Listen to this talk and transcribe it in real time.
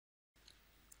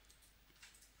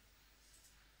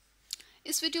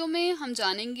इस वीडियो में हम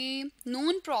जानेंगे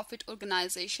नॉन प्रॉफिट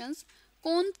ऑर्गेनाइजेशंस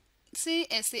कौन से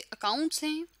ऐसे अकाउंट्स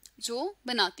हैं जो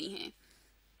बनाती हैं।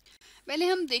 पहले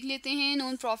हम देख लेते हैं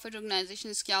नॉन प्रॉफिट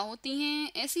ऑर्गेनाइजेशंस क्या होती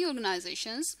हैं। ऐसी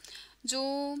ऑर्गेनाइजेशंस जो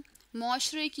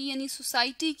माशरे की यानी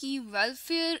सोसाइटी की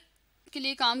वेलफेयर के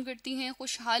लिए काम करती हैं,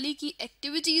 खुशहाली की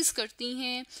एक्टिविटीज़ करती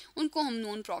हैं, उनको हम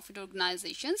नॉन प्रॉफिट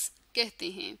ऑर्गेनाइजेशंस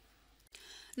कहते हैं।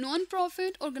 नॉन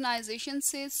प्रॉफिट ऑर्गेनाइजेशन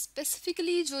से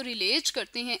स्पेसिफिकली जो रिलेट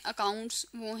करते हैं अकाउंट्स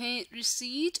वो हैं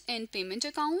receipt and payment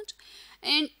account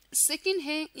and second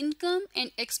है income and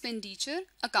expenditure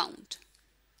account.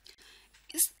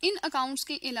 In accounts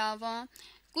के अलावा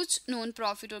कुछ नॉन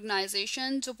प्रॉफिट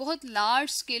ऑर्गेनाइजेशन जो बहुत लार्ज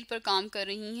स्केल पर काम कर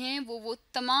रही हैं वो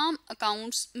तमाम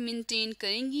अकाउंट्स मेंटेन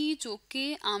करेंगी जो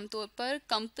कि आमतौर पर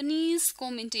कंपनीज को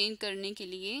मेंटेन करने के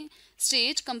लिए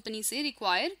स्टेट कंपनी से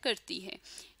रिक्वायर करती है।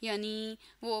 यानी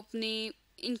वो अपने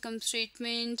income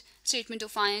statement, statement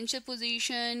of financial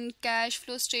position, cash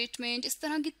flow statement, इस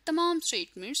तरह की तमाम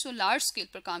स्टेटमेंट्स जो लार्ज स्केल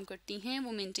पर काम करती हैं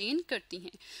वो मेंटेन करती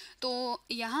हैं। तो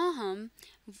यहाँ हम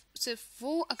सिर्फ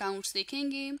वो अकाउंट्स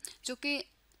देखेंगे जो कि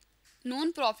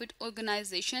नॉन प्रॉफिट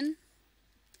ऑर्गेनाइजेशन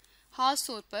खास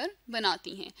तौर पर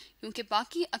बनाती हैं, क्योंकि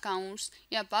बाकी अकाउंट्स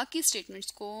या बाकी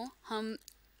स्टेटमेंट्स को हम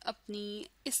अपनी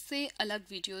इससे अलग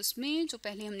वीडियोस में जो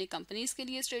पहले हमने कंपनीज के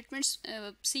लिए स्टेटमेंट्स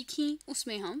सीखी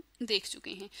उसमें हम देख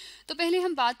चुके हैं। तो पहले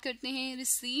हम बात करते हैं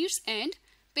रिसीट्स एंड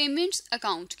पेमेंट्स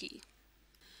अकाउंट की।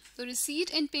 तो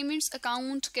रिसीट एंड पेमेंट्स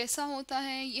अकाउंट कैसा होता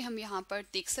है ये हम यहाँ पर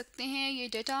देख सकते हैं। ये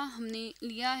डेटा हमने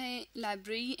लिया है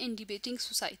लाइब्रेरी एंड डिबेटिंग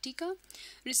सोसाइटी का।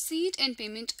 रिसीट एंड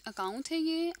पेमेंट अकाउंट है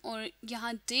ये, और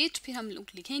यहाँ डेट फिर हम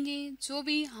लोग लिखेंगे जो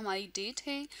भी हमारी डेट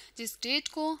है, जिस डेट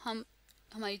को हम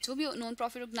हमारी जो भी नॉन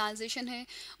प्रॉफिट ऑर्गेनाइजेशन है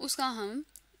उसका हम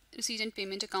रिसीट एंड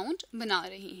पेमेंट अकाउंट बना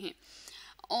रहे हैं।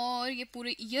 और ये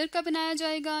पूरे ईयर का बनाया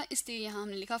जाएगा, इसलिए यहाँ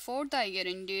हमने लिखा for the year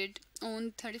ended on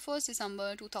 31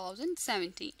 दिसंबर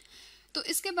 2017। तो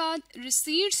इसके बाद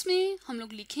रिसीट्स में हम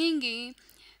लोग लिखेंगे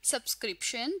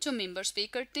सब्सक्रिप्शन जो मेंबर्स पे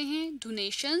करते हैं,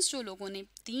 डोनेशंस जो लोगों ने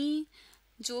दी,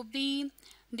 जो भी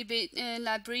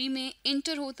लाइब्रेरी में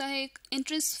इंटर होता है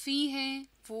एंट्रेंस फ़ी है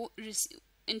वो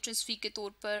इंट्रेंस फ़ी के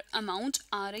तौर पर अमाउंट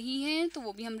आ रही है तो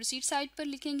वो भी हम रिसीट साइड पर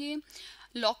लिखेंगे।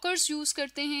 लॉकर्स यूज़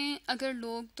करते हैं अगर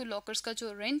लोग, तो लॉकर्स का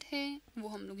जो रेंट है वो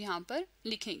हम लोग यहाँ पर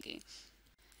लिखेंगे।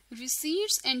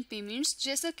 रिसीट्स एंड पेमेंट्स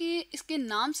जैसा कि इसके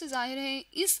नाम से जाहिर है,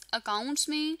 इस अकाउंट्स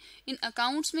में, इन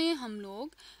अकाउंट्स में हम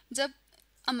लोग जब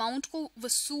अमाउंट को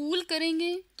वसूल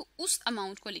करेंगे तो उस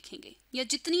अमाउंट को लिखेंगे, या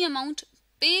जितनी अमाउंट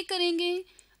पे करेंगे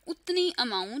उतनी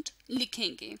अमाउंट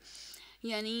लिखेंगे।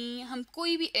 यानी हम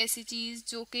कोई भी ऐसी चीज़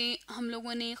जो कि हम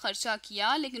लोगों ने ख़र्चा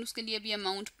किया लेकिन उसके लिए भी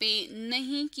अमाउंट पे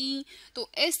नहीं की, तो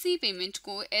ऐसी पेमेंट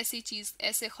को, ऐसी चीज़,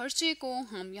 ऐसे ख़र्चे को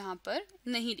हम यहाँ पर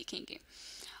नहीं लिखेंगे।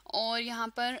 और यहाँ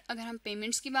पर अगर हम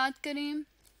पेमेंट्स की बात करें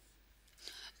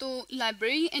तो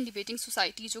लाइब्रेरी एंड डिबेटिंग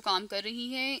सोसाइटी जो काम कर रही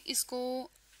है इसको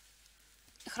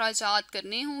अखराजात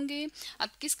करने होंगे। अब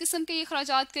किस किस्म के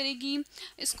अखराजात करेगी,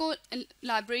 इसको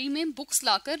लाइब्रेरी में बुक्स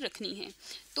लाकर रखनी है,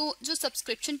 तो जो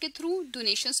सब्सक्रिप्शन के थ्रू,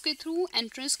 डोनेशंस के थ्रू,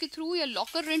 एंट्रेंस के थ्रू या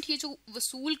लॉकर रेंट ये जो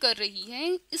वसूल कर रही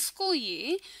है इसको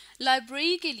ये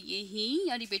लाइब्रेरी के लिए ही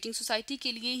या डिबेटिंग सोसाइटी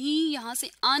के लिए ही यहाँ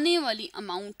से आने वाली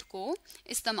अमाउंट को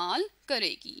इस्तेमाल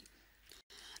करेगी।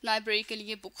 लाइब्रेरी के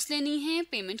लिए बुक्स लेनी है,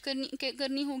 पेमेंट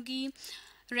करनी होगी,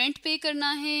 रेंट पे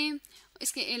करना है,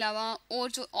 इसके अलावा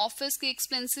और जो ऑफिस के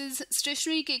एक्सपेंसेस,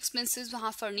 स्टेशनरी के एक्सपेंसेस,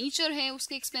 वहाँ फर्नीचर है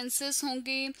उसके एक्सपेंसेस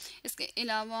होंगे। इसके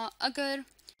अलावा अगर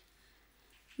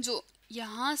जो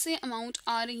यहाँ से अमाउंट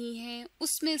आ रही है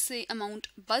उसमें से अमाउंट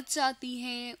बच जाती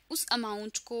है, उस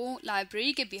अमाउंट को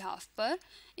लाइब्रेरी के बिहाफ पर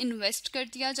इन्वेस्ट कर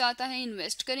दिया जाता है।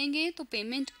 इन्वेस्ट करेंगे तो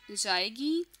पेमेंट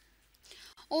जाएगी,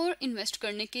 और इन्वेस्ट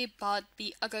करने के बाद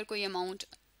भी अगर कोई अमाउंट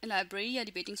लाइब्रेरी या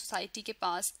डिबेटिंग सोसाइटी के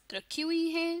पास रखी हुई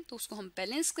है तो उसको हम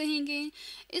बैलेंस कहेंगे।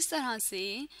 इस तरह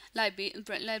से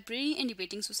लाइब्रेरी एंड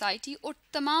डिबेटिंग सोसाइटी और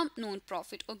तमाम नॉन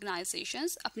प्रॉफिट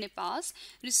ऑर्गेनाइजेशंस अपने पास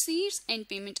रिसीट्स एंड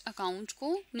पेमेंट अकाउंट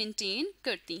को मेंटेन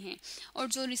करती हैं, और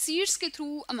जो रिसीट्स के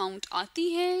थ्रू अमाउंट आती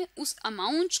है उस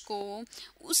अमाउंट को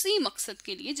उसी मकसद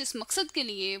के लिए, जिस मकसद के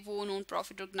लिए वो नॉन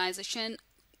प्रॉफिट ऑर्गेनाइजेशन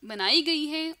बनाई गई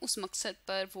है, उस मकसद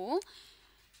पर वो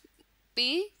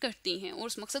पे करती हैं और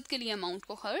उस मकसद के लिए अमाउंट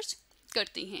को खर्च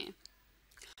करती हैं।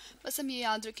 बस हम ये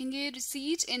याद रखेंगे,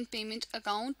 रिसीट एंड पेमेंट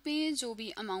अकाउंट में जो भी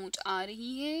अमाउंट आ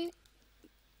रही है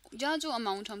या जो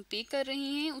अमाउंट हम पे कर रहे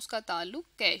हैं उसका ताल्लुक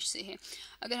कैश से है।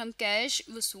 अगर हम कैश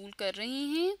वसूल कर रहे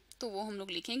हैं तो वो हम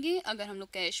लोग लिखेंगे, अगर हम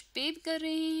लोग कैश पे कर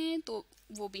रहे हैं तो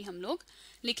वो भी हम लोग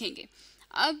लिखेंगे।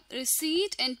 अब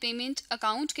रिसीट एंड पेमेंट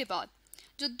अकाउंट के बाद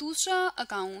जो दूसरा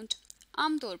अकाउंट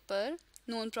आमतौर पर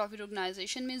नॉन प्रॉफिट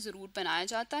ऑर्गेनाइजेशन में ज़रूर बनाया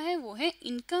जाता है वो है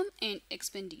इनकम एंड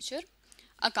एक्सपेंडिचर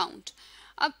अकाउंट।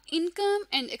 अब इनकम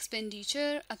एंड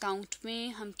एक्सपेंडिचर अकाउंट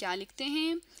में हम क्या लिखते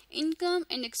हैं? इनकम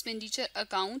एंड एक्सपेंडिचर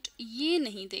अकाउंट ये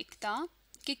नहीं देखता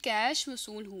कि कैश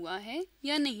वसूल हुआ है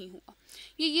या नहीं हुआ,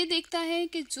 ये देखता है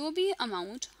कि जो भी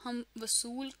अमाउंट हम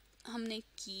वसूल हमने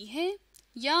की है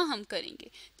या हम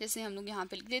करेंगे। जैसे हम लोग यहाँ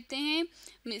पे लिख देते हैं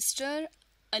मिस्टर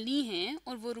अली हैं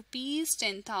और वो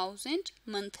 ₹10,000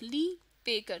 मंथली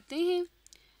पे करते हैं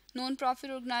नॉन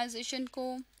प्रॉफिट ऑर्गेनाइजेशन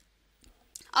को।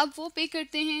 अब वो पे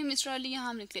करते हैं, मिस्टर अली यहाँ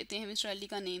हम लिख लेते हैं मिस्टर अली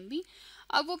का नेम भी।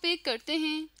 अब वो पे करते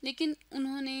हैं, लेकिन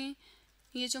उन्होंने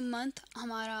ये जो मंथ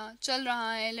हमारा चल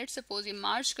रहा है, लेट्स सपोज ये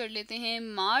मार्च कर लेते हैं,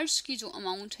 मार्च की जो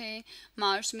अमाउंट है,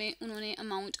 मार्च में उन्होंने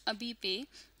अमाउंट अभी पे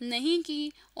नहीं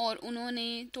की और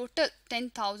उन्होंने टोटल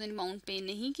 10,000 अमाउंट पे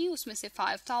नहीं की, उसमें से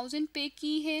 5,000 पे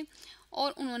की है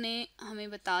और उन्होंने हमें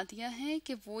बता दिया है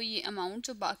कि वो ये अमाउंट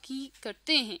जो बाकी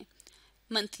करते हैं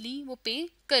मंथली वो पे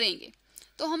करेंगे।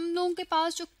 तो हम लोगों के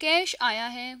पास जो कैश आया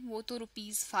है वो तो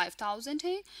 ₹5,000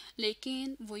 है,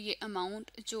 लेकिन वो ये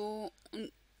अमाउंट जो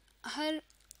हर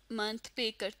मंथ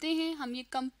पे करते हैं हम ये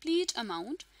कंप्लीट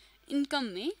अमाउंट इनकम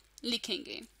में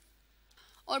लिखेंगे।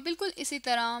 और बिल्कुल इसी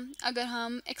तरह अगर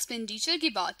हम एक्सपेंडिचर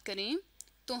की बात करें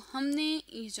तो हमने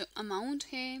ये जो अमाउंट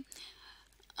है,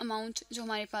 अमाउंट जो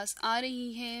हमारे पास आ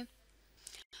रही है,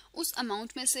 उस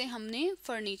अमाउंट में से हमने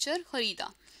फर्नीचर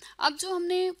ख़रीदा। अब जो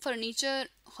हमने फर्नीचर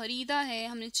ख़रीदा है,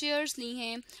 हमने चेयर्स ली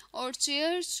हैं और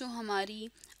चेयर्स जो हमारी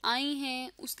आई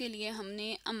हैं उसके लिए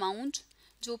हमने अमाउंट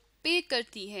जो पे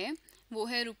करती है वो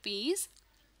है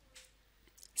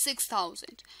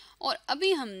 ₹6,000 और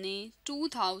अभी हमने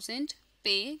 2,000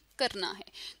 पे करना है।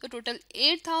 तो टोटल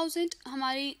 8,000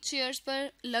 हमारी चेयर्स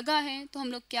पर लगा है। तो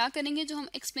हम लोग क्या करेंगे, जो हम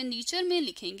एक्सपेंडिचर में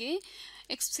लिखेंगे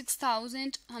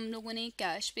 6,000 हम लोगों ने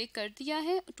कैश पे कर दिया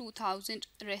है, 2,000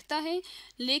 रहता है,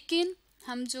 लेकिन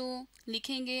हम जो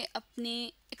लिखेंगे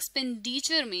अपने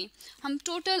एक्सपेंडिचर में हम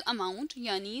टोटल अमाउंट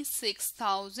यानी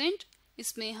 6,000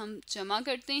 इसमें हम जमा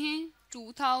करते हैं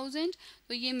 2,000।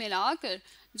 तो ये मिलाकर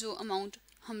जो अमाउंट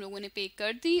हम लोगों ने पे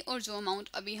कर दी और जो अमाउंट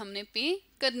अभी हमने पे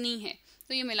करनी है,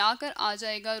 तो ये मिलाकर आ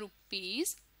जाएगा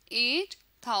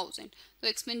 ₹8,000। तो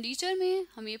एक्सपेंडिचर में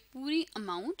हम ये पूरी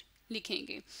अमाउंट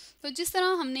लिखेंगे। तो जिस तरह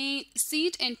हमने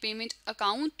रिसीट एंड पेमेंट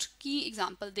अकाउंट की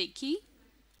एग्जांपल देखी,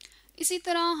 इसी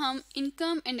तरह हम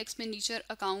इनकम एंड एक्सपेंडिचर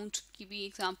अकाउंट की भी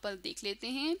एग्जांपल देख लेते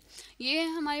हैं। ये है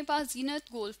हमारे पास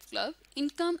जीनत golf club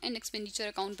income and expenditure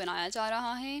account बनाया जा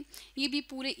रहा है। ये भी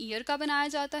पूरे ईयर का बनाया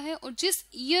जाता है और जिस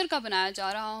ईयर का बनाया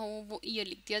जा रहा हो वो ईयर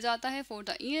लिख दिया जाता है। फॉर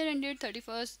द ईयर एंडेड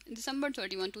 31 दिसंबर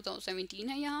 2017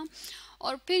 है यहाँ,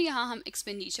 और फिर यहाँ हम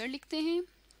एक्सपेंडिचर लिखते हैं।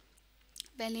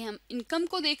 पहले हम इनकम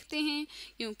को देखते हैं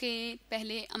क्योंकि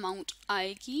पहले अमाउंट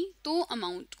आएगी तो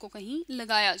अमाउंट को कहीं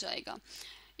लगाया जाएगा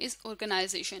इस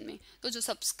ऑर्गेनाइजेशन में। तो जो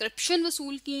सब्सक्रिप्शन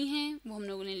वसूल की हैं वो हम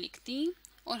लोगों ने लिख दी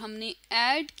और हमने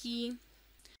ऐड की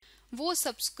वो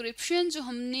सब्सक्रिप्शन जो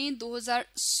हमने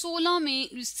 2016 में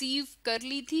रिसीव कर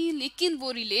ली थी, लेकिन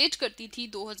वो रिलेट करती थी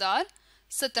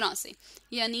 2017 से,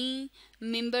 यानी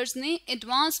मेंबर्स ने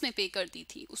एडवांस में पे कर दी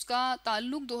थी, उसका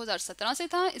ताल्लुक 2017 से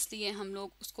था, इसलिए हम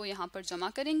लोग उसको यहाँ पर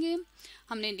जमा करेंगे।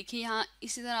 हमने लिखी यहाँ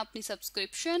इसी तरह अपनी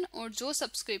सब्सक्रिप्शन, और जो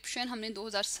सब्सक्रिप्शन हमने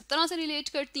 2017 से रिलेट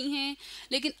करती हैं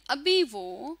लेकिन अभी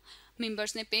वो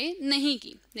मेंबर्स ने पे नहीं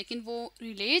की, लेकिन वो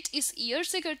रिलेट इस ईयर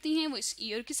से करती हैं, वो इस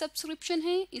ईयर की सब्सक्रिप्शन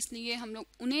है, इसलिए हम लोग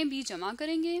उन्हें भी जमा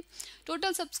करेंगे।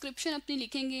 टोटल सब्सक्रिप्शन अपनी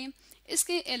लिखेंगे।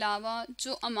 इसके अलावा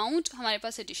जो अमाउंट हमारे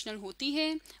पास एडिशनल होती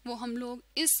है वो हम लोग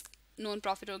इस नॉन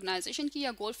प्रॉफिट ऑर्गेनाइजेशन की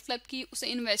या गोल्फ क्लब की उसे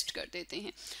इन्वेस्ट कर देते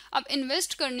हैं। अब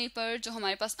इन्वेस्ट करने पर जो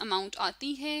हमारे पास अमाउंट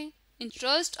आती है,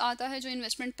 इंटरेस्ट आता है जो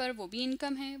इन्वेस्टमेंट पर, वो भी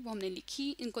इनकम है, वो हमने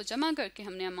लिखी। इनको जमा करके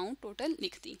हमने अमाउंट टोटल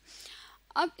लिख दी।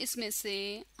 अब इसमें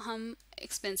से हम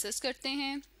एक्सपेंसेस करते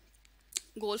हैं।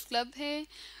 गोल्फ क्लब है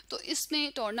तो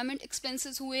इसमें टूर्नामेंट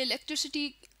एक्सपेंसेस हुए,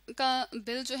 इलेक्ट्रिसिटी का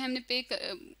बिल जो है हमने पे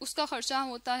उसका खर्चा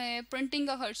होता है, प्रिंटिंग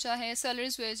का खर्चा है,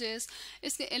 सैलरीज वेजेस,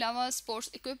 इसके अलावा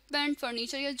स्पोर्ट्स इक्विपमेंट,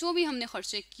 फर्नीचर या जो भी हमने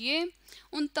खर्चे किए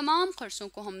उन तमाम खर्चों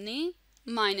को हमने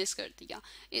माइनस कर दिया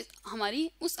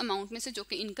हमारी उस अमाउंट में से जो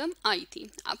कि इनकम आई थी।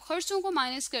 अब खर्चों को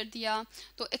माइनस कर दिया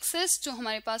तो एक्सेस जो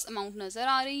हमारे पास अमाउंट नज़र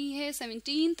आ रही है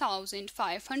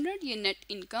 17,500, ये नेट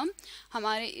इनकम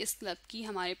हमारे इस क्लब की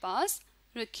हमारे पास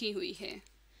रखी हुई है।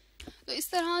 तो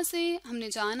इस तरह से हमने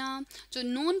जाना जो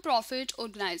नॉन प्रॉफिट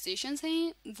ऑर्गेनाइजेशंस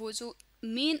हैं वो जो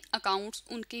मेन अकाउंट्स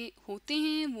उनके होते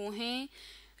हैं वो हैं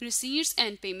receipts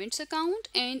and payments account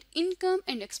and income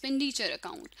and expenditure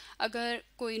account. अगर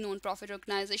कोई non profit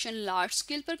organisation large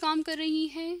scale पर काम कर रही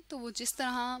है तो वो जिस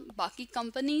तरह बाकी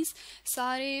कंपनीज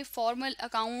सारे फॉर्मल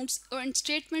अकाउंट्स और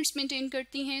स्टेटमेंट्स मेंटेन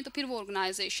करती हैं, तो फिर वो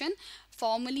ऑर्गेनाइजेशन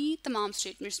फॉर्मली तमाम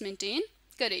स्टेटमेंट्स मेंटेन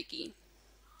करेगी।